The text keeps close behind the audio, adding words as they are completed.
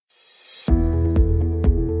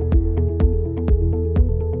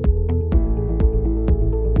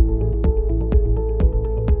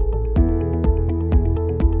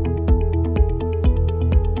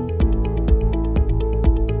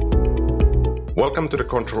Welcome to the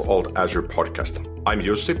Control Alt Azure podcast. I'm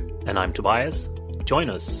Jussi. And I'm Tobias. Join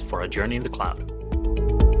us for a journey in the cloud.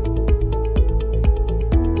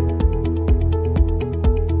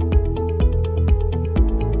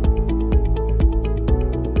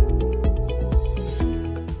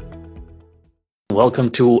 Welcome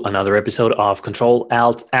to another episode of Control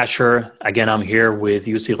Alt Azure. Again, I'm here with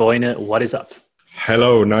Jussi Roine. What is up?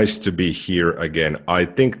 Hello, nice to be here again. I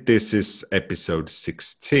think this is episode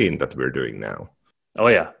 16 that we're doing now. Oh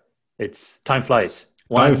yeah, it's time flies.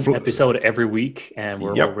 One episode every week, and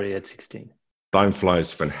we're already at 16. Time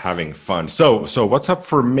flies when having fun. So what's up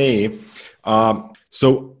for me?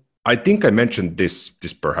 So I think I mentioned this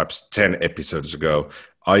perhaps 10 episodes ago.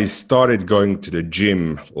 I started going to the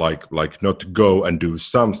gym, like not go and do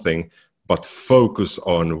something, but focus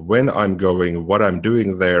on when I'm going, what I'm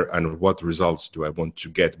doing there, and what results do I want to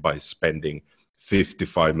get by spending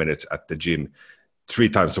 55 minutes at the gym 3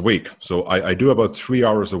 times a week. So I do about 3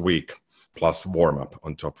 hours a week plus warm-up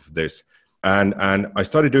on top of this. And I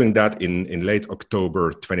started doing that in late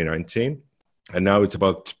October 2019. And now it's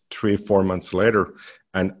about 3-4 months later.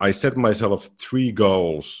 And I set myself 3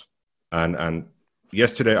 goals. And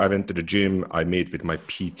yesterday I went to the gym. I meet with my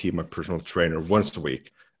PT, my personal trainer, once a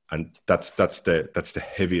week. And that's the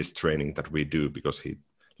heaviest training that we do because he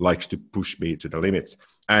likes to push me to the limits.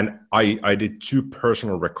 And I did 2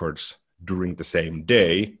 personal records during the same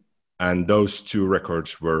day. And those 2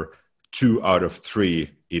 records were 2 out of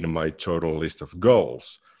 3 in my total list of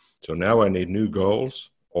goals. So now I need new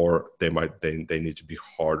goals, or they need to be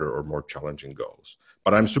harder or more challenging goals.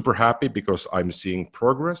 But I'm super happy because I'm seeing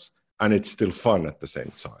progress and it's still fun at the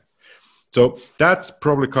same time. So that's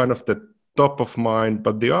probably kind of the top of mind.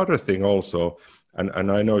 But the other thing also, and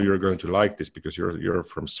I know you're going to like this because you're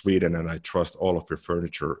from Sweden and I trust all of your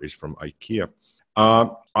furniture is from IKEA.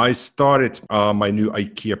 I started my new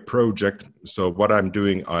IKEA project. So what I'm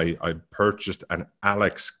doing, I purchased an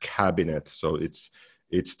Alex cabinet. So it's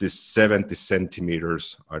this 70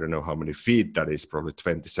 centimeters. I don't know how many feet that is, probably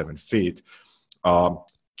 27 feet,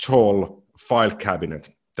 tall file cabinet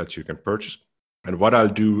that you can purchase. And what I'll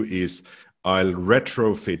do is I'll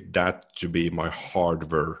retrofit that to be my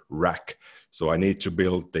hardware rack. So I need to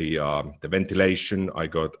build the ventilation. I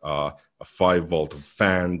got a 5-volt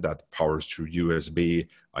fan that powers through USB.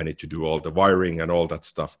 I need to do all the wiring and all that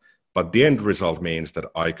stuff. But the end result means that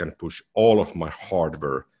I can push all of my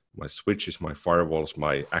hardware, my switches, my firewalls,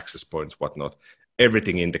 my access points, whatnot,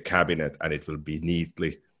 everything in the cabinet, and it will be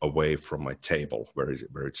neatly away from my table where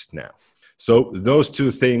it's now. So those 2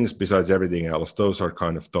 things, besides everything else, those are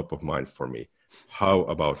kind of top of mind for me. How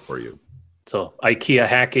about for you? So IKEA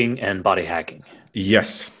hacking and body hacking.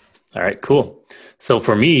 Yes. All right, cool. So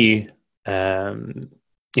for me,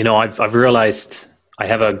 I've realized I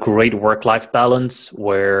have a great work-life balance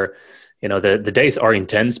where, the days are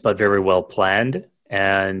intense but very well planned.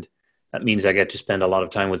 And that means I get to spend a lot of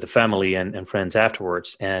time with the family and friends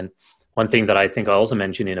afterwards. And one thing that I think I also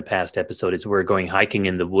mentioned in a past episode is we're going hiking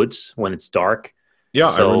in the woods when it's dark.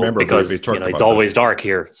 Yeah, so, I remember because we talked about it's always dark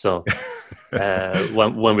here. So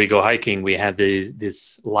when we go hiking, we have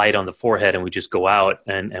this light on the forehead, and we just go out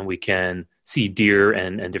and we can see deer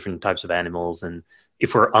and different types of animals. And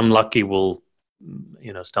if we're unlucky, we'll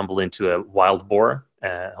stumble into a wild boar.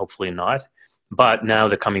 Hopefully not. But now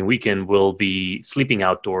the coming weekend, we'll be sleeping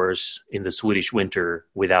outdoors in the Swedish winter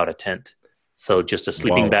without a tent. So just a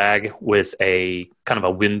sleeping bag with a kind of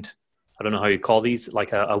a wind, I don't know how you call these,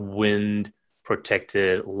 like a wind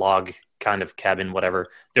protected log kind of cabin, whatever.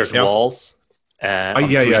 There's walls on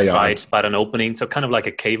 3 sides, but an opening. So kind of like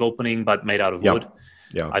a cave opening, but made out of wood.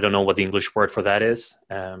 Yeah. I don't know what the English word for that is.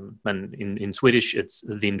 And in Swedish, it's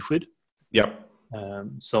vindskydd. Yep.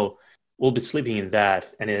 So we'll be sleeping in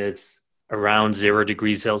that, and it's around 0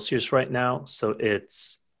 degrees Celsius right now. So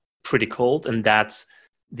it's pretty cold, and that's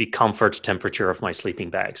the comfort temperature of my sleeping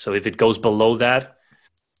bag. So if it goes below that,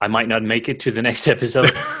 I might not make it to the next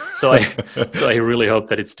episode. so I really hope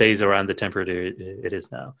that it stays around the temperature it is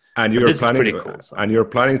now. And you're planning, cool, so. And you're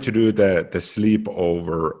planning to do the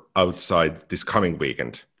sleepover outside this coming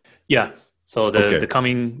weekend. Yeah. So the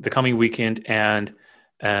coming weekend, and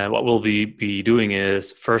what we'll be doing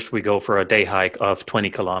is first we go for a day hike of 20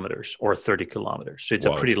 kilometers or 30 kilometers. So it's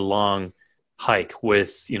a pretty long hike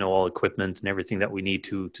with all equipment and everything that we need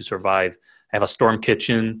to survive. I have a storm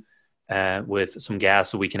kitchen with some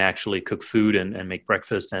gas so we can actually cook food and make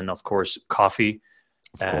breakfast, and of course coffee.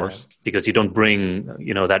 Of course, because you don't bring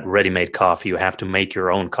that ready-made coffee. You have to make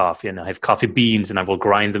your own coffee, and I have coffee beans and I will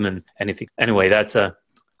grind them and anything. Anyway,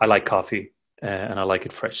 I like coffee and I like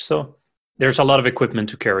it fresh. So there's a lot of equipment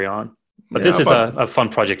to carry on, but this is a fun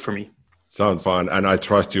project for me. Sounds fun. And I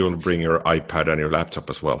trust you'll bring your iPad and your laptop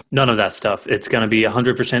as well. None of that stuff. It's going to be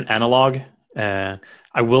 100% analog.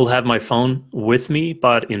 I will have my phone with me,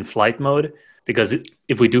 but in flight mode, because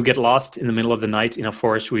if we do get lost in the middle of the night in a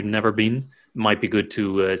forest we've never been, it might be good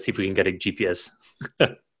to see if we can get a GPS.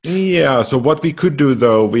 Yeah, so what we could do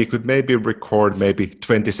though, we could maybe record maybe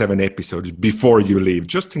 27 episodes before you leave,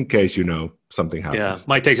 just in case, something happens. Yeah,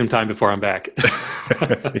 might take some time before I'm back.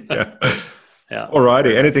 Yeah. Yeah.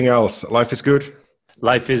 Alrighty, anything else? Life is good?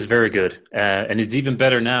 Life is very good. And it's even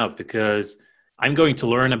better now because I'm going to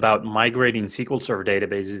learn about migrating SQL Server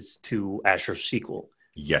databases to Azure SQL.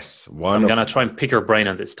 Yes. I'm going to try and pick your brain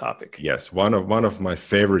on this topic. Yes, one of my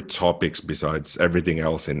favorite topics besides everything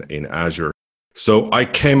else in Azure. So I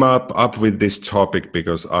came up with this topic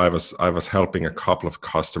because I was helping a couple of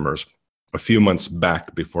customers a few months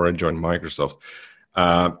back before I joined Microsoft.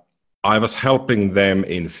 I was helping them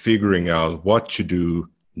in figuring out what to do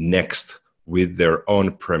next with their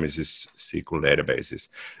on-premises SQL databases.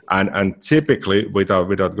 And typically,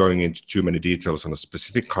 without going into too many details on a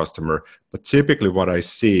specific customer, but typically what I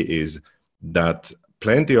see is that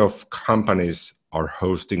plenty of companies are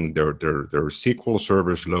hosting their SQL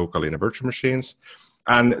servers locally in virtual machines,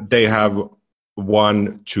 and they have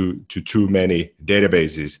one to too many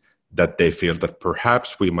databases that they feel that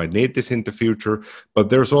perhaps we might need this in the future, but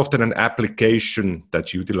there's often an application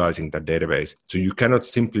that's utilizing that database. So you cannot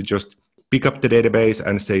simply just pick up the database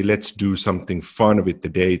and say, let's do something fun with the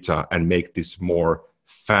data and make this more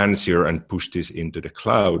fancier and push this into the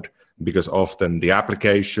cloud, because often the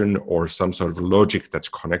application or some sort of logic that's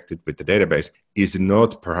connected with the database is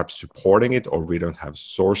not perhaps supporting it, or we don't have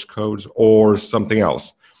source codes or something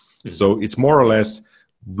else. Mm-hmm. So it's more or less,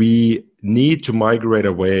 we need to migrate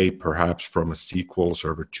away perhaps from a SQL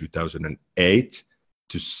Server 2008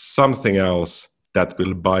 to something else that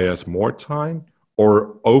will buy us more time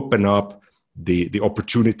or open up the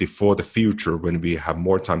opportunity for the future when we have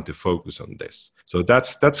more time to focus on this. So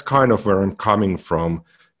that's kind of where I'm coming from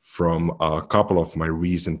a couple of my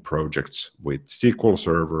recent projects with SQL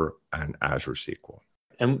Server and Azure SQL.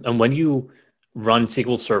 And when you run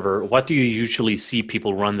SQL Server, what do you usually see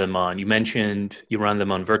people run them on? You mentioned you run them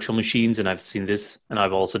on virtual machines, and I've seen this, and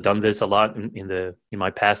I've also done this a lot in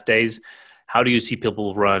my past days. How do you see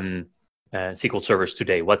people run SQL servers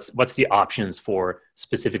today? What's the options for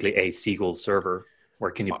specifically a SQL server?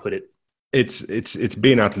 Where can you put it? It's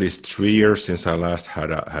been at least 3 years since I last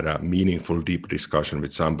had a meaningful, deep discussion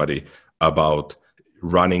with somebody about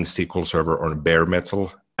running SQL Server on bare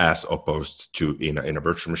metal as opposed to in a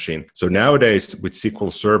virtual machine. So nowadays with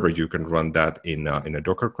SQL Server, you can run that in a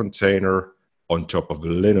Docker container on top of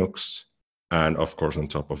Linux and of course on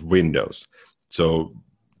top of Windows. So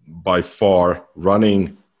by far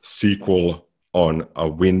running SQL on a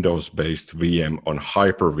Windows-based VM on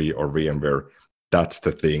Hyper-V or VMware, that's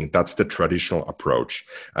the thing. That's the traditional approach.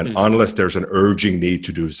 And unless there's an urgent need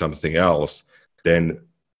to do something else, then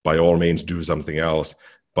by all means do something else.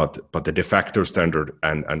 But the de facto standard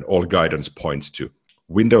and all guidance points to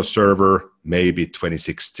Windows Server, maybe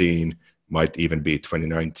 2016, might even be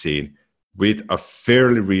 2019, with a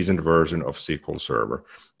fairly recent version of SQL Server.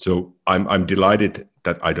 So I'm delighted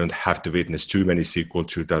that I don't have to witness too many SQL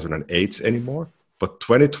 2008s anymore. But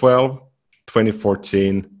 2012,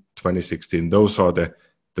 2014, 2016, those are the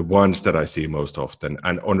ones that I see most often.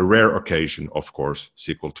 And on a rare occasion, of course,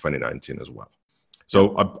 SQL 2019 as well.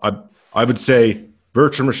 So I would say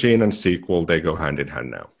virtual machine and SQL, they go hand in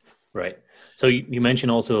hand now. Right. So you mentioned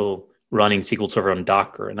also running SQL Server on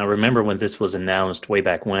Docker. And I remember when this was announced way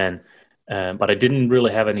back when, but I didn't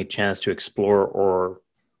really have any chance to explore or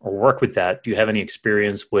work with that. Do you have any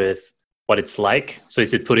experience with what it's like? So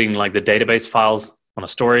is it putting like the database files on a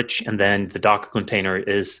storage, and then the Docker container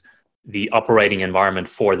is the operating environment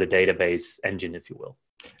for the database engine, if you will?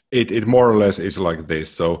 It more or less is like this.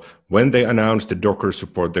 So when they announced the Docker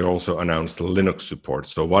support, they also announced the Linux support.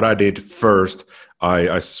 So what I did first,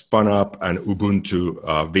 I spun up an Ubuntu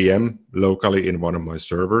VM locally in one of my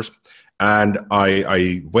servers. And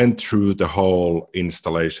I went through the whole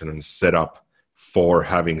installation and setup for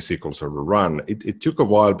having SQL Server run. It took a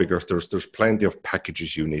while because there's plenty of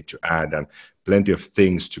packages you need to add and plenty of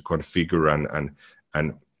things to configure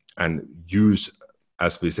and use,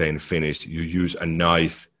 as we say in Finnish, you use a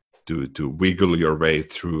knife to wiggle your way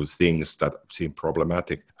through things that seem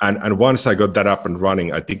problematic. And once I got that up and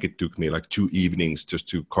running, I think it took me like 2 evenings just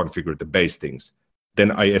to configure the base things.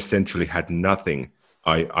 Then I essentially had nothing.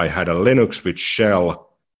 I had a Linux with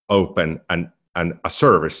shell open and a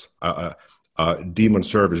service, a daemon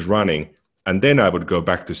service running. And then I would go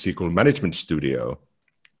back to SQL Management Studio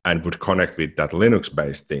and would connect with that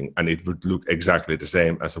Linux-based thing, and it would look exactly the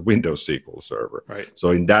same as a Windows SQL Server. Right. So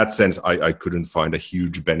in that sense, I couldn't find a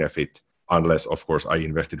huge benefit unless, of course, I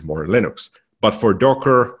invested more in Linux. But for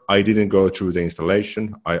Docker, I didn't go through the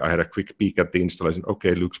installation. I had a quick peek at the installation. Okay,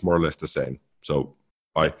 it looks more or less the same. So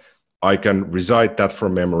I can recite that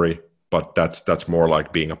from memory, but that's more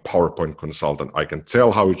like being a PowerPoint consultant. I can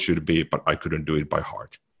tell how it should be, but I couldn't do it by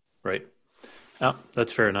heart. Right. Oh,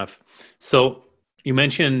 that's fair enough. So you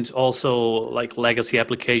mentioned also like legacy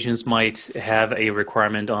applications might have a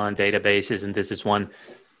requirement on databases, and this is one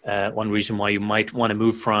reason why you might want to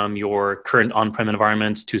move from your current on-prem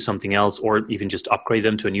environment to something else, or even just upgrade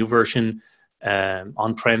them to a new version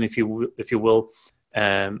on-prem, if you will.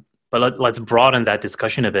 But let's broaden that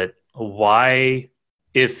discussion a bit. Why,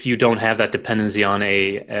 if you don't have that dependency on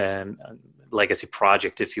a legacy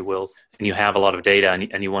project, if you will, and you have a lot of data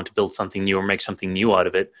and you want to build something new or make something new out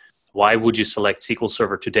of it, why would you select SQL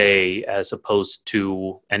Server today as opposed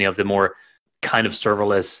to any of the more kind of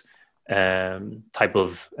serverless type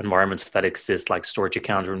of environments that exist, like storage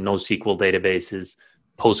accounts or NoSQL databases,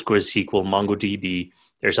 PostgreSQL, MongoDB?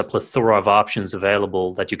 There's a plethora of options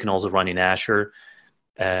available that you can also run in Azure.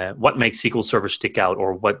 What makes SQL Server stick out,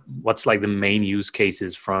 or what's like the main use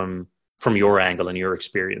cases from your angle and your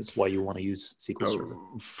experience, why you want to use SQL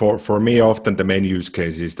Server? For me, often the main use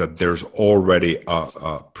case is that there's already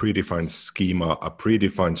a predefined schema, a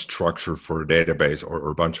predefined structure for a database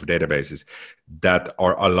or a bunch of databases that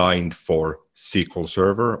are aligned for SQL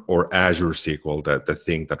Server or Azure SQL, the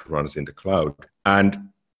thing that runs in the cloud. And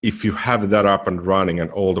if you have that up and running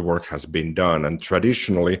and all the work has been done, and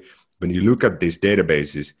traditionally, when you look at these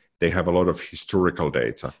databases, they have a lot of historical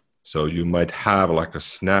data. So you might have like a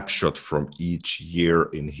snapshot from each year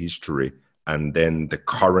in history, and then the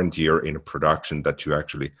current year in production that you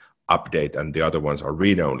actually update, and the other ones are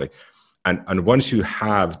read-only. And once you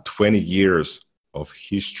have 20 years of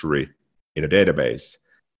history in a database,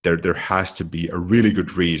 there has to be a really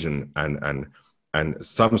good reason and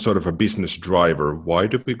some sort of a business driver. Why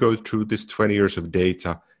do we go through this 20 years of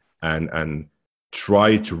data and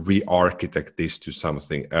try to re-architect this to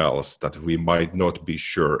something else that we might not be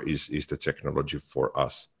sure is the technology for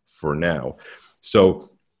us for now?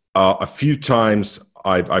 So a few times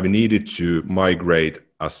I've needed to migrate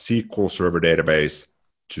a SQL Server database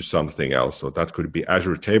to something else. So that could be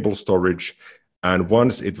Azure Table Storage. And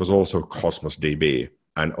once it was also Cosmos DB.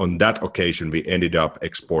 And on that occasion, we ended up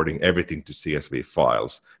exporting everything to CSV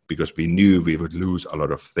files because we knew we would lose a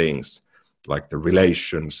lot of things like the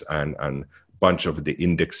relations and bunch of the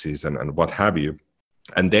indexes and what have you.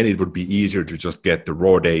 And then it would be easier to just get the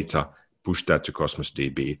raw data, push that to Cosmos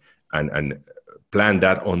DB and plan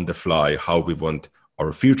that on the fly, how we want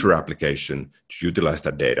our future application to utilize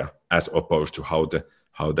that data, as opposed to how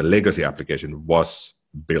the legacy application was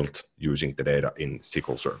built using the data in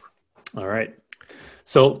SQL Server. All right.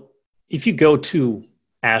 So if you go to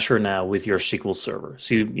Azure now with your SQL Server,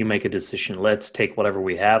 so you make a decision, let's take whatever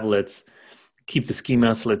we have, let's keep the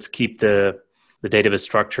schemas, let's keep the database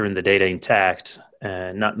structure and the data intact,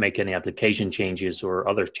 and not make any application changes or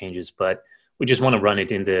other changes, but we just want to run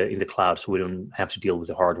it in the cloud so we don't have to deal with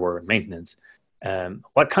the hardware and maintenance.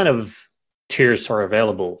 What kind of tiers are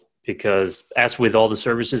available? Because as with all the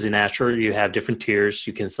services in Azure, you have different tiers.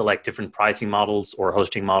 You can select different pricing models or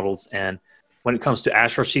hosting models. And when it comes to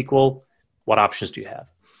Azure SQL, what options do you have?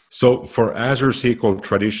 So for Azure SQL,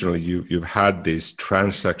 traditionally, you've had this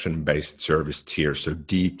transaction-based service tier, so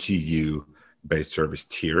DTU-based service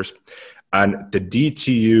tiers. And the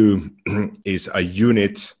DTU is a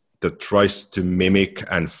unit that tries to mimic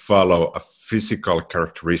and follow a physical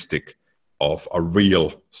characteristic of a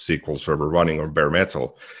real SQL server running on bare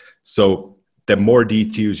metal. So the more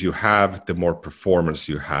DTUs you have, the more performance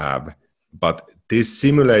you have. But this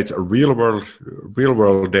simulates a real world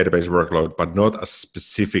database workload, but not a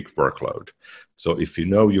specific workload. So if you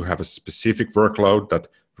know you have a specific workload that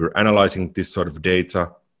we're analyzing this sort of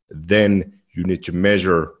data, then you need to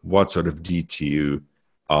measure what sort of DTU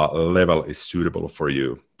level is suitable for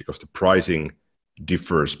you, because the pricing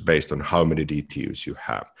differs based on how many DTUs you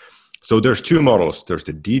have. So there's two models. There's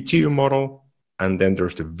the DTU model, and then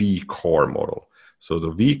there's the vCore model. So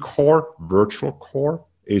the vCore, virtual core,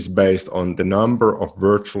 is based on the number of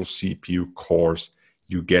virtual CPU cores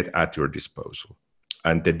you get at your disposal.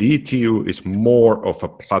 And the DTU is more of a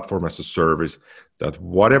platform as a service, that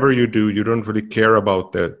whatever you do, you don't really care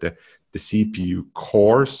about the CPU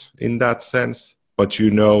cores in that sense, but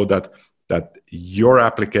you know that your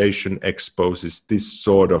application exposes this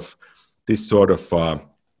sort of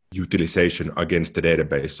utilization against the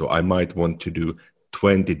database. So I might want to do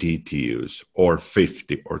 20 DTUs or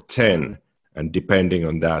 50 or 10, And depending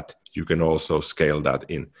on that, you can also scale that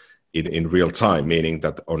in real time, meaning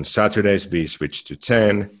that on Saturdays we switch to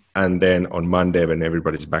 10, and then on Monday when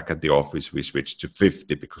everybody's back at the office, we switch to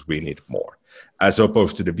 50 because we need more, as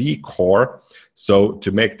opposed to the vCore. So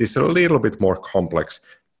to make this a little bit more complex,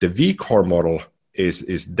 the vCore model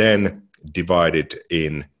is then divided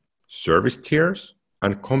in service tiers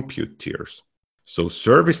and compute tiers. So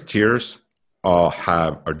service tiers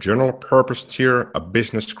have a general purpose tier, a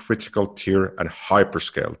business critical tier, and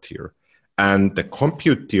hyperscale tier. And the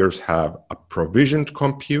compute tiers have a provisioned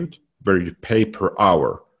compute where you pay per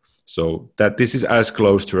hour. So that this is as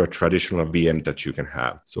close to a traditional VM that you can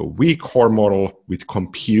have. So vCore model with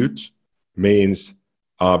compute means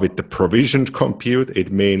with the provisioned compute,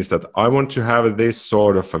 it means that I want to have this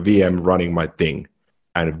sort of a VM running my thing.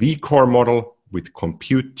 And vCore model with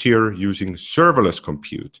compute tier using serverless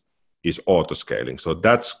compute is auto-scaling. So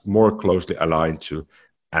that's more closely aligned to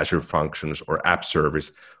Azure Functions or App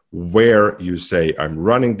Service, where you say, I'm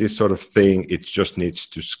running this sort of thing, it just needs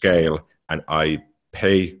to scale, and I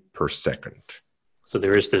pay per second. So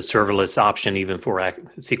there is the serverless option even for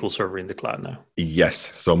SQL Server in the cloud now.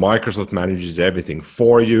 Yes. So Microsoft manages everything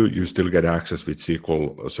for you. You still get access with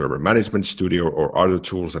SQL Server Management Studio or other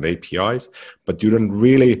tools and APIs, but you don't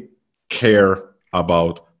really care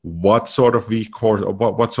about what sort of vCore or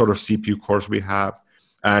what sort of CPU cores we have.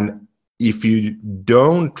 And if you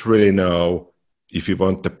don't really know if you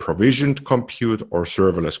want the provisioned compute or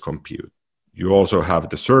serverless compute, you also have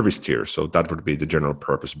the service tier. So that would be the general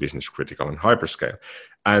purpose, business critical, and hyperscale.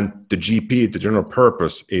 And the GP, the general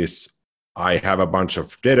purpose, is I have a bunch of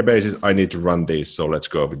databases, I need to run these, so let's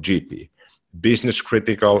go with GP. Business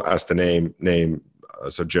critical, as the name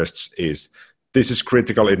suggests, is this is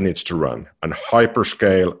critical, it needs to run. And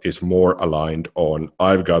hyperscale is more aligned on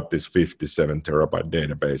I've got this 57 terabyte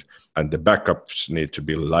database and the backups need to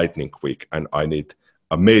be lightning quick and I need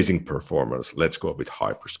amazing performance. Let's go with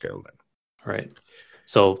hyperscale then. Right.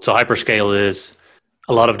 So hyperscale is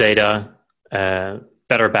a lot of data,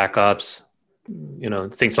 better backups,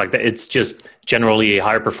 things like that. It's just generally a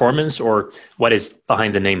higher performance, or what is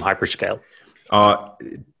behind the name hyperscale?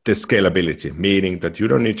 The scalability, meaning that you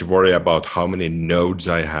don't need to worry about how many nodes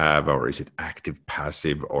I have, or is it active,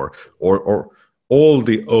 passive, or all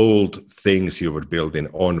the old things you would build in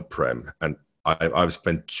on-prem. And I've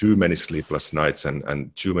spent too many sleepless nights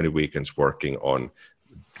and too many weekends working on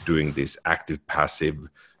doing these active passive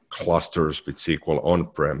clusters with SQL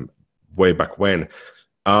on-prem way back when.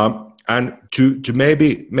 And to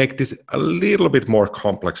maybe make this a little bit more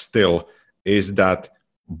complex still is that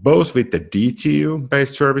both with the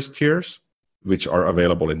DTU-based service tiers, which are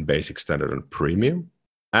available in Basic, Standard, and Premium,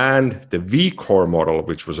 and the vCore model,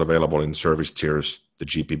 which was available in service tiers, the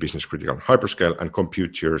GP, Business Critical, and Hyperscale, and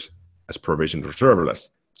compute tiers as provisioned or serverless.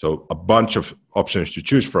 So a bunch of options to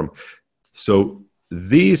choose from. So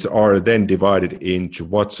these are then divided into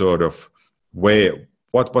what sort of way,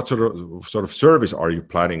 what sort of service are you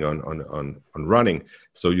planning on running.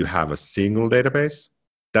 So you have a single database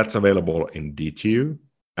that's available in DTU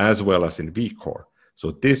as well as in vCore. So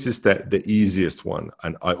this is the easiest one,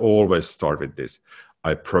 and I always start with this.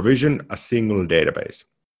 I provision a single database,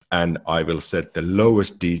 and I will set the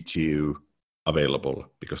lowest DTU available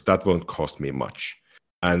because that won't cost me much.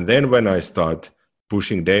 And then when I start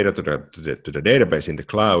pushing data to the database in the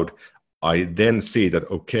cloud, I then see that,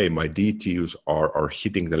 okay, my DTUs are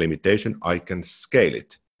hitting the limitation. I can scale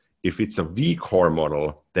it. If it's a vCore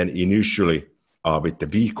model, then initially with the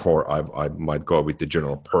vCore, I might go with the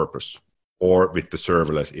general purpose or with the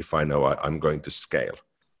serverless if I know I'm going to scale.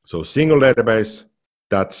 So single database,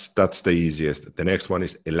 that's the easiest. The next one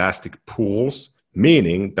is elastic pools,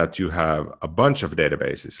 meaning that you have a bunch of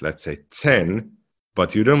databases, let's say 10,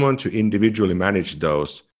 but you don't want to individually manage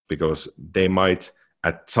those because they might,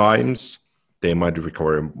 at times, they might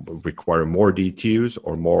require more DTUs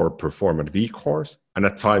or more performant vCores, and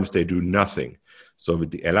at times they do nothing. So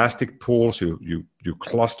with the elastic pools, you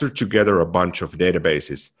cluster together a bunch of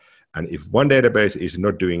databases, and if one database is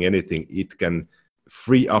not doing anything, it can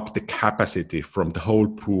free up the capacity from the whole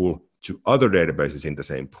pool to other databases in the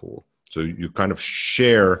same pool. So you kind of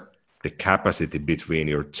share the capacity between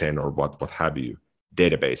your 10 or what have you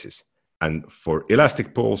databases. And for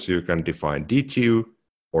elastic pools, you can define DTU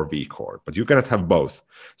or vCore, but you cannot have both.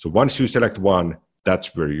 So once you select one,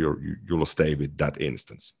 that's where you will stay with that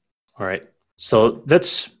instance. All right. So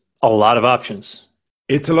that's a lot of options.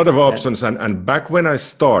 It's a lot of options. And back when I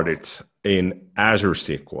started in Azure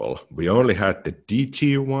SQL, we only had the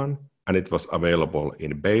DTU one, and it was available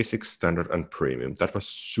in Basic, Standard, and Premium. That was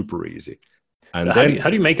super easy. And so then how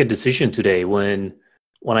do you make a decision today when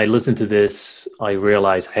when I listen to this, I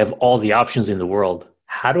realize I have all the options in the world.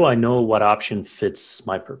 How do I know what option fits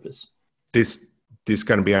my purpose? This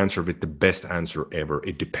can be answered with the best answer ever. It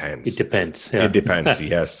It depends. depends. It Yeah. depends,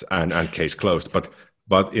 yes, and case closed.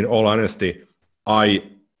 But in all honesty, I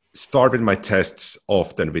started my tests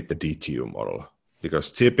often with the DTU model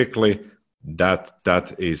because typically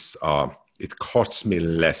that is it costs me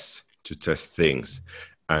less to test things.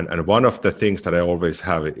 And one of the things that I always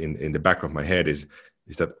have in the back of my head is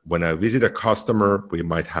that when I visit a customer, we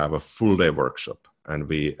might have a full day workshop and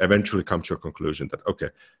we eventually come to a conclusion that, okay,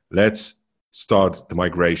 let's start the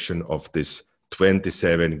migration of this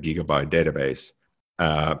 27 gigabyte database.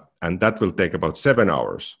 And that will take about 7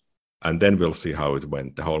 hours. And then we'll see how it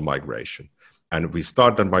went, the whole migration. And we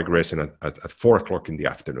start that migration at 4 o'clock in the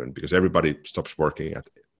afternoon because everybody stops working at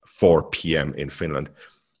 4 p.m. in Finland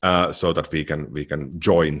so that we can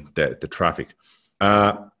join the traffic.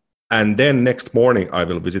 And then next morning, I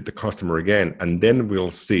will visit the customer again, and then we'll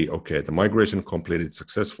see, okay, the migration completed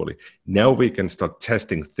successfully. Now we can start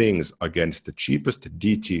testing things against the cheapest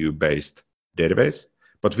DTU-based database,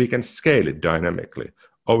 but we can scale it dynamically.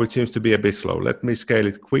 Oh, it seems to be a bit slow. Let me scale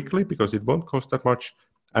it quickly because it won't cost that much.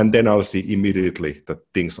 And then I'll see immediately that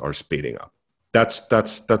things are speeding up.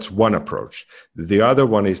 That's one approach. The other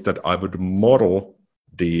one is that I would model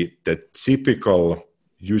the typical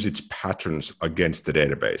usage patterns against the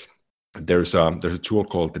database. There's a tool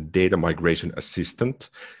called the Data Migration Assistant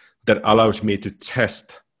that allows me to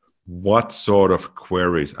test what sort of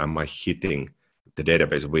queries am I hitting the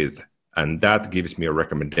database with. And that gives me a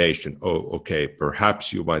recommendation. Oh, okay,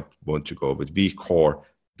 perhaps you might want to go with vCore,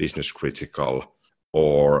 Business Critical,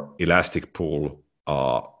 or Elastic Pool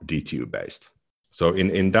DTU based. So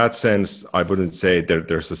in that sense, I wouldn't say that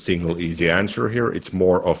there's a single easy answer here. It's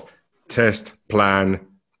more of test, plan,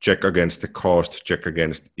 check against the cost, check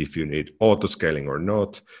against if you need auto-scaling or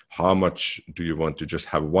not. How much do you want to just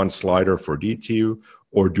have one slider for DTU,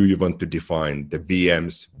 or do you want to define the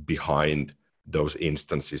VMs behind those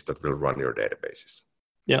instances that will run your databases?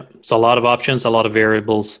 Yeah, so a lot of options, a lot of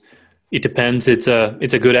variables. It depends. It's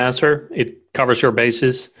a good answer. It covers your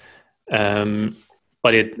bases,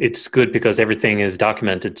 but it's good because everything is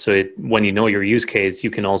documented. So when you know your use case, you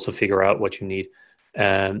can also figure out what you need.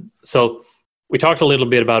 So we talked a little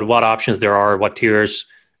bit about what options there are, what tiers,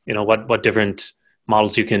 what different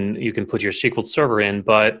models you can put your SQL Server in.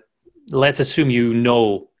 But let's assume you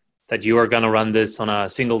know that you are going to run this on a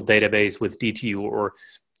single database with DTU or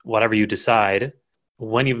whatever you decide.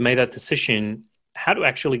 When you've made that decision, how to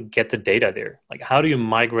actually get the data there? Like, how do you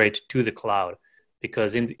migrate to the cloud?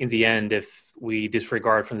 Because in the end, if we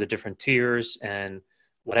disregard from the different tiers and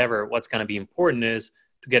whatever, what's going to be important is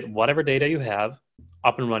to get whatever data you have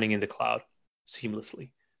up and running in the cloud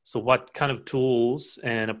seamlessly. So what kind of tools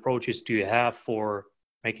and approaches do you have for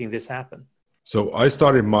making this happen? So I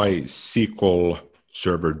started my SQL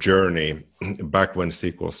Server journey back when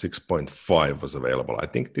SQL 6.5 was available. I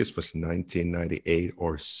think this was 1998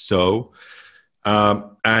 or so.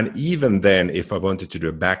 And even then, if I wanted to do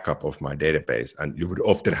a backup of my database, and you would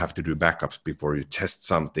often have to do backups before you test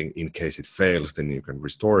something in case it fails, then you can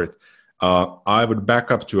restore it. I would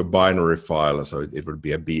back up to a binary file, so it would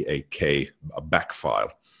be a BAK, a back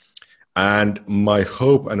file. And my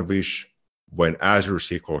hope and wish when Azure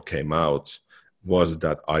SQL came out was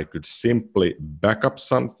that I could simply back up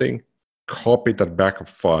something, copy that backup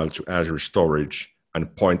file to Azure Storage,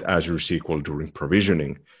 and point Azure SQL during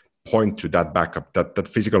provisioning, point to that backup, that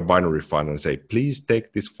physical binary file, and say, please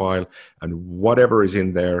take this file and whatever is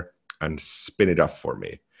in there and spin it up for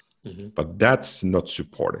me. Mm-hmm. But that's not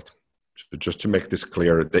supported. So just to make this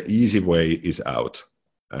clear, the easy way is out,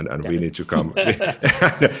 and we need to come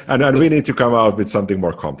and we need to come out with something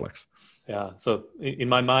more complex. Yeah. So in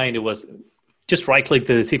my mind, it was just right-click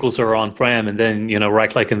the SQL Server on-prem and then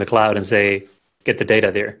right-click in the cloud and say get the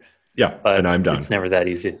data there. Yeah, but and I'm done. It's never that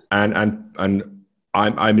easy. And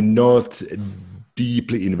I'm not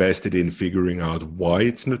deeply invested in figuring out why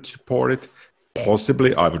it's not supported.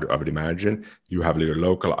 Possibly, I would imagine you have your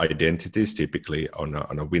local identities, typically on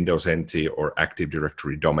a Windows NT or Active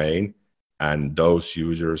Directory domain, and those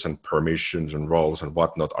users and permissions and roles and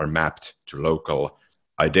whatnot are mapped to local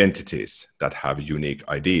identities that have unique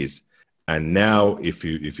IDs. And now, if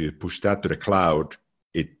you push that to the cloud,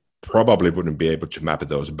 it probably wouldn't be able to map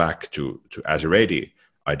those back to Azure AD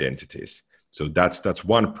identities. So that's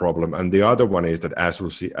one problem. And the other one is that Azure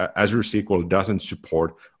SQL doesn't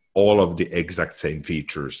support all of the exact same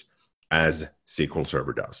features as SQL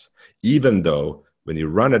Server does. Even though when you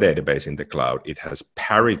run a database in the cloud, it has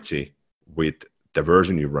parity with the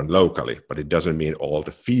version you run locally, but it doesn't mean all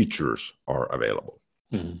the features are available.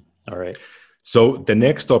 Mm-hmm. All right. So the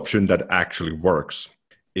next option that actually works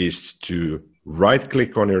is to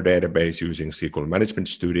right-click on your database using SQL Management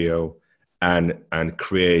Studio and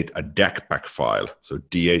create a DACPAC file, so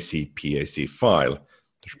DAC-PAC file.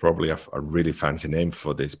 There's probably a really fancy name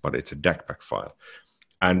for this, but it's a DACPAC file.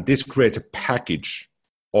 And this creates a package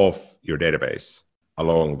of your database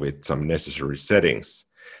along with some necessary settings.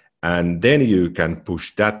 And then you can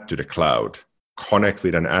push that to the cloud, connect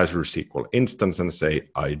with an Azure SQL instance and say,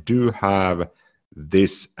 I do have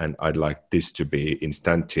this, and I'd like this to be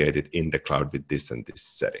instantiated in the cloud with this and this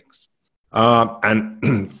settings.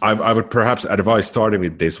 And I would perhaps advise starting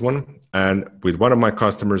with this one. And with one of my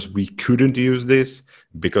customers, we couldn't use this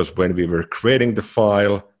because when we were creating the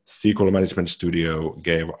file, SQL Management Studio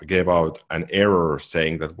gave out an error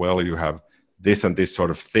saying that, well, you have this and this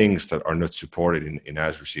sort of things that are not supported in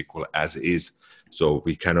Azure SQL as is. So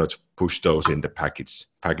we cannot push those in the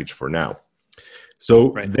package for now.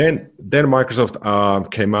 So right. then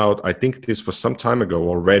Microsoft came out, I think this was some time ago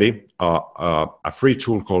already, a free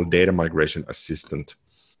tool called Data Migration Assistant.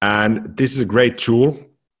 And this is a great tool.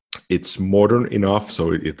 It's modern enough,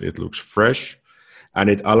 so it looks fresh. And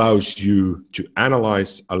it allows you to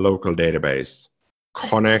analyze a local database,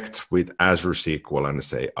 connect with Azure SQL and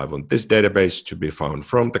say, I want this database to be found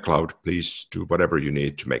from the cloud. Please do whatever you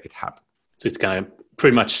need to make it happen. So it's kind of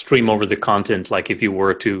pretty much stream over the content, like if you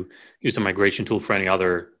were to use a migration tool for any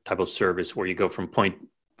other type of service where you go from point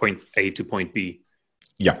A to point B.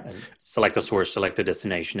 Yeah. Select the source, select the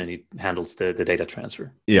destination, and it handles the data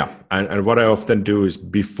transfer. Yeah. And what I often do is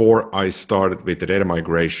before I started with the data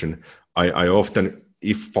migration, I often,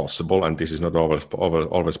 if possible, and this is not always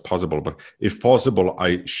possible, but if possible,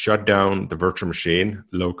 I shut down the virtual machine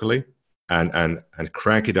locally and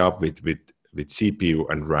crank it up with CPU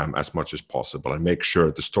and RAM as much as possible and make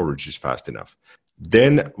sure the storage is fast enough.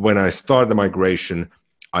 Then when I start the migration,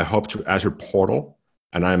 I hop to Azure Portal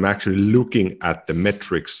and I'm actually looking at the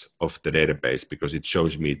metrics of the database because it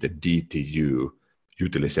shows me the DTU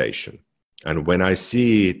utilization. And when I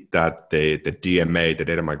see that the DMA, the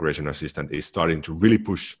Data Migration Assistant, is starting to really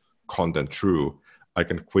push content through, I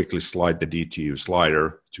can quickly slide the DTU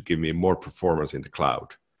slider to give me more performance in the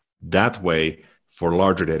cloud. That way, for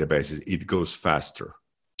larger databases, it goes faster.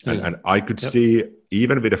 And I could see,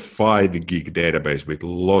 even with a 5 gig database with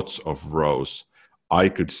lots of rows, I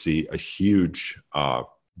could see a huge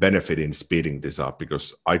benefit in speeding this up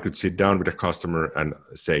because I could sit down with a customer and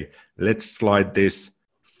say, let's slide this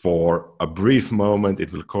for a brief moment.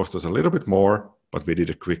 It will cost us a little bit more, but we did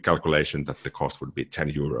a quick calculation that the cost would be 10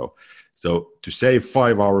 euro. So to save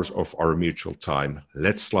 5 hours of our mutual time,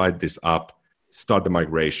 let's slide this up, start the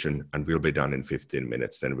migration, and we'll be done in 15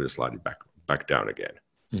 minutes. Then we'll slide it back down again.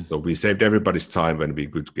 So we saved everybody's time when we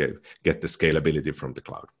could get the scalability from the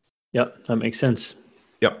cloud. Yeah, that makes sense.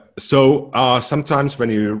 Yeah. So sometimes when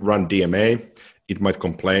you run DMA, it might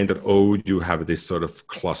complain that, oh, you have this sort of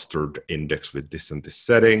clustered index with this and this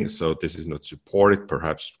setting. So this is not supported.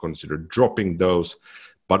 Perhaps consider dropping those.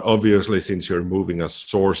 But obviously, since you're moving a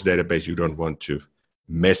source database, you don't want to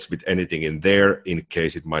mess with anything in there in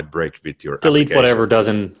case it might break with your delete application. Whatever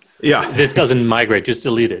doesn't. Yeah. This doesn't migrate. Just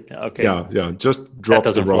delete it. Okay. Yeah. Just drop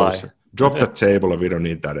the rows. Drop that table, we don't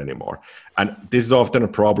need that anymore. And this is often a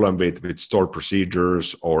problem with stored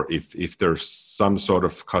procedures, or if there's some sort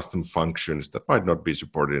of custom functions that might not be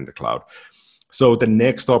supported in the cloud. So the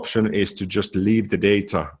next option is to just leave the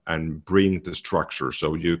data and bring the structure.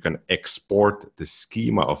 So you can export the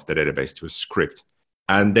schema of the database to a script.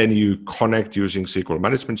 And then you connect using SQL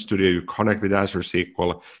Management Studio, you connect with Azure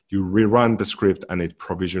SQL, you rerun the script, and it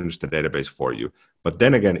provisions the database for you. But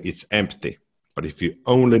then again, it's empty. But if you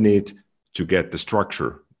only need to get the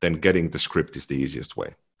structure, then getting the script is the easiest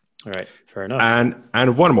way. All right, fair enough.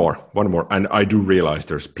 And one more. And I do realize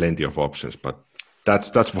there's plenty of options, but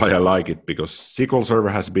that's why I like it, because SQL Server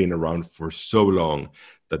has been around for so long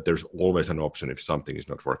that there's always an option if something is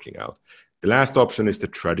not working out. The last option is the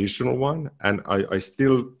traditional one, and I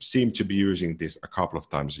still seem to be using this a couple of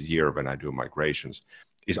times a year when I do migrations,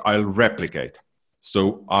 is I'll replicate.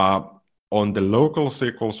 So on the local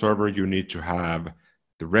SQL Server, you need to have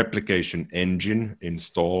the replication engine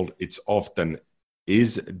installed. It's often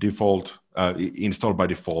installed by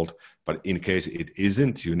default, but in case it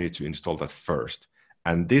isn't, you need to install that first.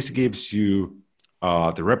 And this gives you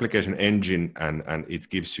the replication engine, and it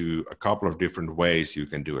gives you a couple of different ways. You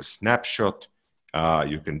can do a snapshot,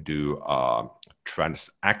 you can do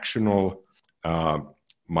transactional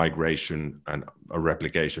migration and a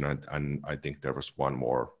replication, and I think there was one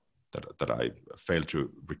more that I failed to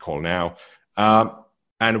recall now.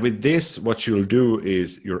 And with this, what you'll do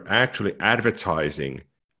is you're actually advertising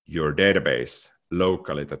your database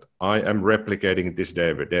locally that I am replicating this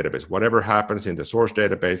database. Whatever happens in the source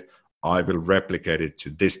database, I will replicate it to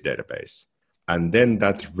this database. And then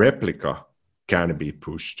that replica can be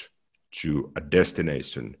pushed to a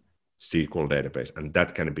destination SQL database, and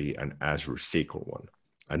that can be an Azure SQL one.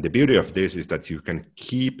 And the beauty of this is that you can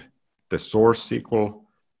keep the source SQL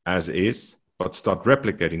as is, but start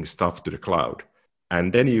replicating stuff to the cloud.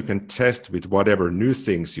 And then you can test with whatever new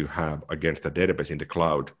things you have against the database in the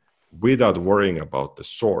cloud without worrying about the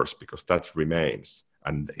source, because that remains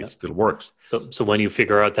and it still works. So when you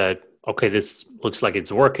figure out that, okay, this looks like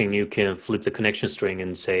it's working, you can flip the connection string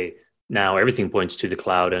and say, now everything points to the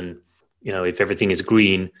cloud. And, if everything is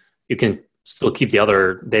green, you can still keep the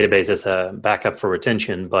other database as a backup for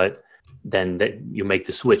retention, but then you make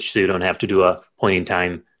the switch so you don't have to do a point in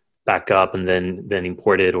time backup and then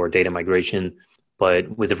import it or data migration.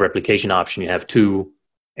 But with the replication option, you have two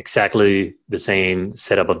exactly the same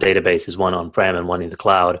setup of databases, one on-prem and one in the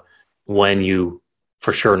cloud. When you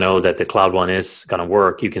for sure know that the cloud one is going to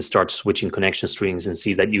work, you can start switching connection strings and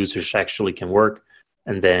see that users actually can work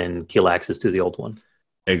and then kill access to the old one.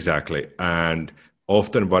 Exactly. And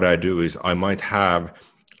often what I do is I might have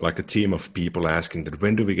like a team of people asking that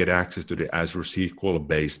when do we get access to the Azure SQL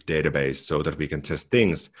based database so that we can test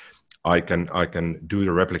things. I can do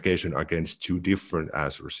the replication against two different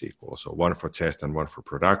Azure SQL, so one for test and one for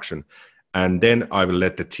production. And then I will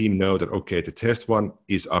let the team know that, okay, the test one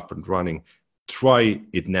is up and running. Try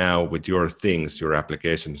it now with your things, your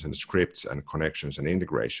applications and scripts and connections and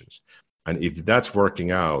integrations. And if that's working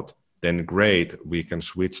out, then great, we can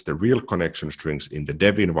switch the real connection strings in the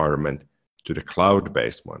dev environment to the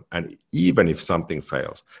cloud-based one. And even if something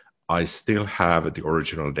fails, I still have the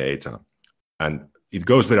original data. And it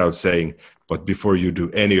goes without saying, but before you do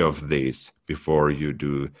any of these, before you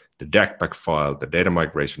do the DACPAC file, the data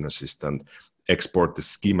migration assistant, export the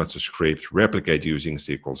schema to script, replicate using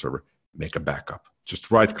SQL Server, make a backup. Just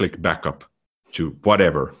right-click backup to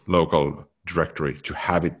whatever local directory to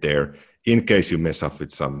have it there. In case you mess up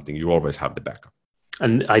with something, you always have the backup.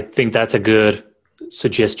 And I think that's a good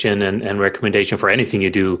suggestion and recommendation for anything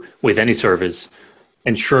you do with any service.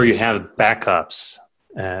 Ensure you have backups.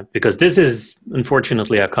 Because this is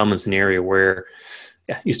unfortunately a common scenario where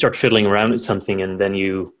you start fiddling around with something and then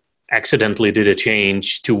you accidentally did a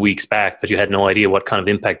change 2 weeks back, but you had no idea what kind of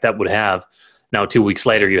impact that would have. Now, 2 weeks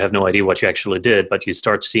later, you have no idea what you actually did, but you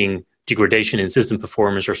start seeing degradation in system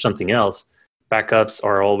performance or something else. Backups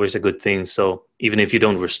are always a good thing. So even if you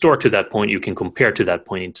don't restore to that point, you can compare to that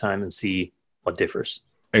point in time and see what differs.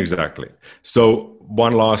 Exactly. So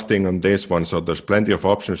one last thing on this one. So there's plenty of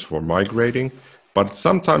options for migrating. But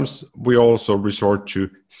sometimes we also resort to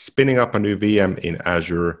spinning up a new VM in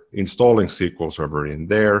Azure, installing SQL Server in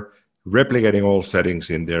there, replicating all settings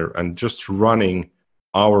in there, and just running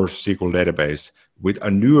our SQL database with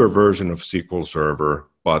a newer version of SQL Server,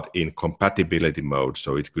 but in compatibility mode.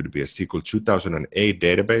 So it could be a SQL 2008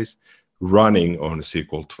 database running on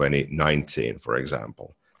SQL 2019, for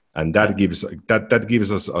example. And that gives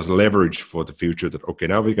us leverage for the future that, okay,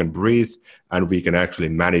 now we can breathe and we can actually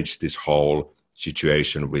manage this whole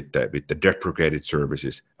situation with the deprecated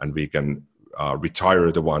services, and we can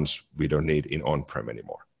retire the ones we don't need in on-prem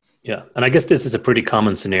anymore. Yeah, and I guess this is a pretty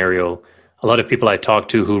common scenario. A lot of people I talk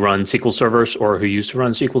to who run SQL servers or who used to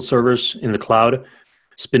run SQL servers in the cloud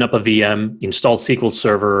spin up a VM, install SQL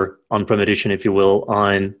Server on-prem edition, if you will,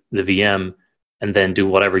 on the VM, and then do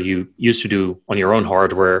whatever you used to do on your own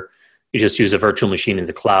hardware. You just use a virtual machine in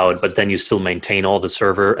the cloud, but then you still maintain all the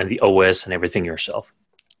server and the OS and everything yourself.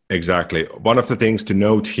 Exactly. One of the things to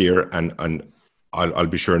note here, and I'll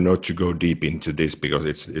be sure not to go deep into this because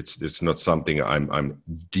it's not something I'm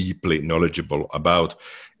deeply knowledgeable about,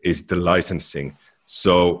 is the licensing.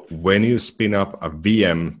 So when you spin up a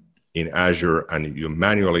VM in Azure and you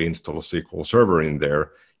manually install SQL Server in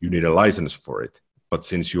there, you need a license for it. But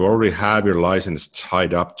since you already have your license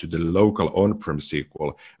tied up to the local on-prem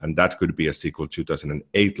SQL, and that could be a SQL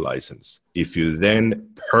 2008 license, if you then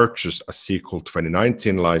purchase a SQL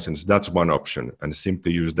 2019 license, that's one option, and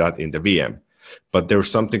simply use that in the VM. But there's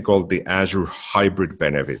something called the Azure Hybrid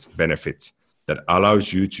benefits that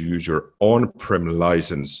allows you to use your on-prem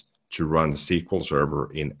license to run SQL Server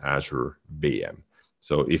in Azure VM.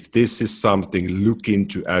 So if this is something, look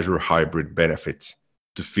into Azure Hybrid benefits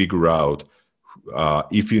to figure out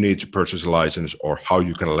if you need to purchase a license or how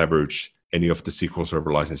you can leverage any of the SQL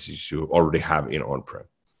Server licenses you already have in on-prem.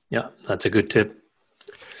 Yeah, that's a good tip.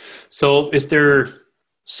 So is there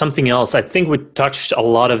something else? I think we touched a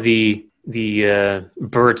lot of the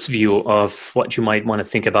bird's view of what you might want to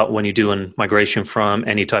think about when you do a migration from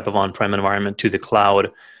any type of on-prem environment to the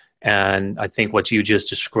cloud. And I think what you just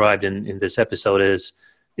described in this episode is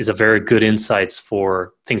a very good insights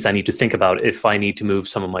for things I need to think about if I need to move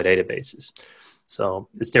some of my databases. So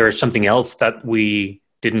is there something else that we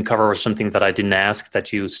didn't cover or something that I didn't ask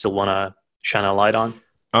that you still want to shine a light on?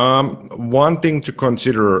 One thing to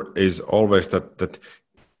consider is always that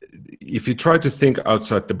if you try to think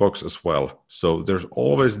outside the box as well, so there's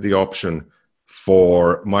always the option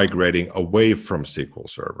for migrating away from SQL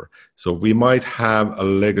Server. So we might have a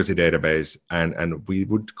legacy database and we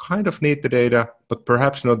would kind of need the data, but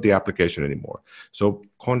perhaps not the application anymore. So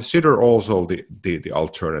consider also the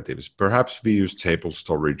alternatives. Perhaps we use table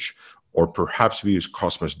storage, or perhaps we use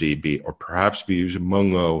Cosmos DB, or perhaps we use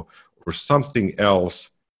Mongo or something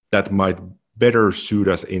else that might better suit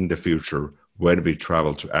us in the future when we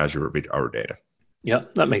travel to Azure with our data. Yeah,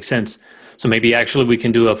 that makes sense. So maybe actually we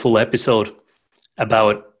can do a full episode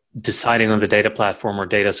about deciding on the data platform or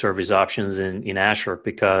data service options in Azure,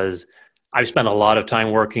 because I've spent a lot of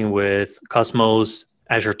time working with Cosmos,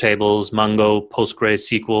 Azure Tables, Mongo,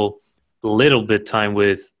 PostgreSQL, a little bit time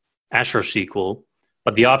with Azure SQL,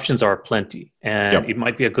 but the options are plenty. And It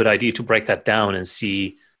might be a good idea to break that down and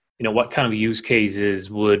see, what kind of use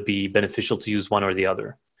cases would be beneficial to use one or the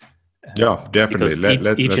other. Yeah, definitely.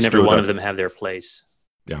 Each and every one of them have their place.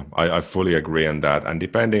 Yeah, I fully agree on that. And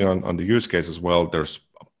depending on the use case as well, there's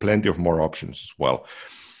plenty of more options as well.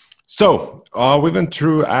 So we went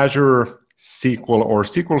through Azure SQL or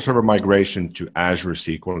SQL Server migration to Azure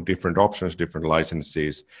SQL, different options, different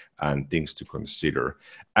licenses, and things to consider.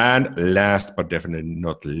 And last but definitely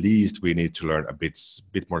not least, we need to learn a bit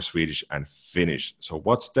more Swedish and Finnish. So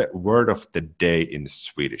what's the word of the day in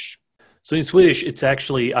Swedish? So in Swedish, it's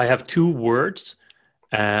actually, I have two words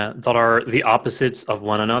that are the opposites of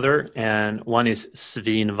one another. And one is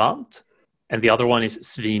svinvarmt, and the other one is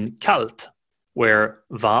svinkallt, where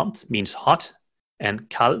varmt means hot and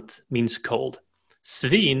kallt means cold.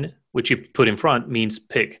 Svin, which you put in front, means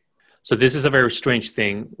pig. So this is a very strange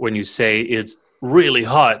thing. When you say it's really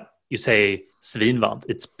hot, you say svinvarmt.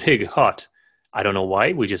 It's pig hot. I don't know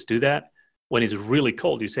why. We just do that. When it's really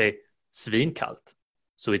cold, you say svinkallt.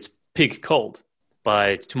 So it's pig cold.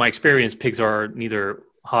 But to my experience, pigs are neither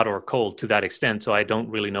hot or cold to that extent. So I don't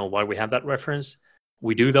really know why we have that reference.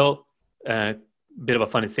 We do, though. Bit of a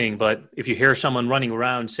funny thing. But if you hear someone running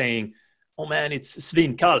around saying, oh man, it's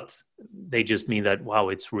svinkallt, they just mean that, wow,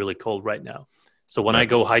 it's really cold right now. So when I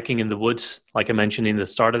go hiking in the woods, like I mentioned in the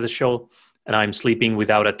start of the show, and I'm sleeping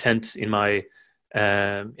without a tent in my,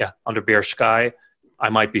 under bare sky, I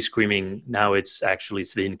might be screaming, now it's actually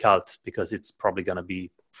svinkallt, because it's probably going to be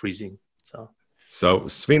freezing. So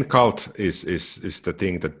svinkallt is the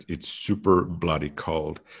thing that it's super bloody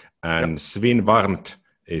cold. And svinvarmt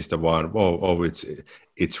is the one,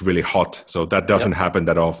 it's really hot. So that doesn't happen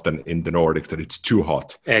that often in the Nordics, that it's too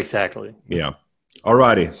hot. Exactly. Yeah.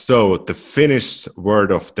 Alrighty. So the Finnish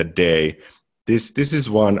word of the day. This is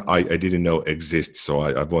one I didn't know exists, so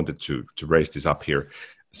I wanted to raise this up here.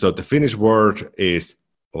 So the Finnish word is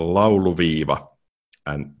lauluviiva.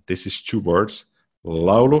 And this is two words.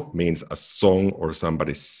 Laulu means a song or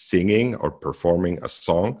somebody singing or performing a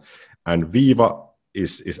song. And viiva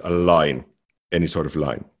is a line, any sort of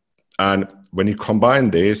line. And when you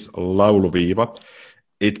combine this, lauluviiva,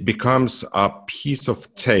 it becomes a piece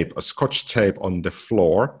of tape, a scotch tape on the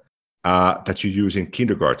floor that you use in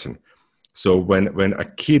kindergarten. So when a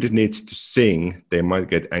kid needs to sing, they might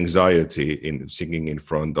get anxiety in singing in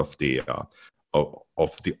front of the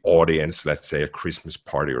audience, let's say a Christmas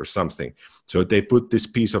party or something. So they put this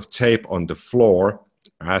piece of tape on the floor,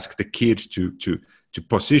 ask the kids to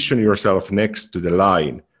position yourself next to the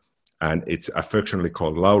line. And it's affectionately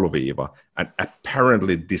called lauluviiva. And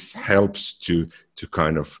apparently this helps to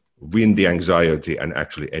kind of win the anxiety and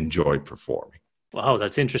actually enjoy performing. Wow,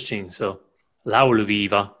 that's interesting. So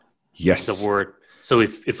lauluviiva is the word. So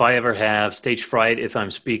if I ever have stage fright, if I'm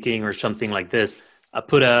speaking or something like this, I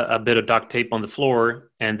put a bit of duct tape on the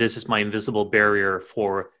floor, and this is my invisible barrier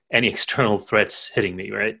for any external threats hitting me,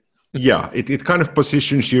 right? Yeah, it kind of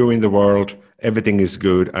positions you in the world. Everything is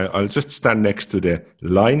good. I'll just stand next to the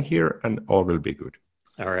line here and all will be good.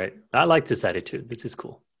 All right. I like this attitude. This is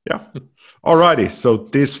cool. Yeah. All righty. So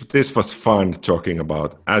this was fun talking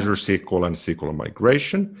about Azure SQL and SQL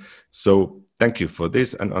migration. So thank you for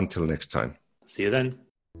this, and until next time. See you then.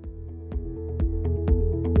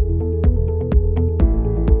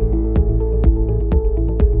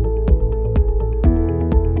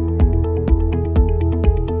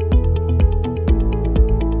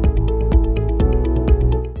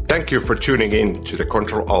 Thank you for tuning in to the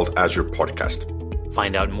Control Alt Azure podcast.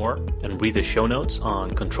 Find out more and read the show notes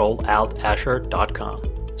on controlaltazure.com.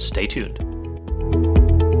 Stay tuned.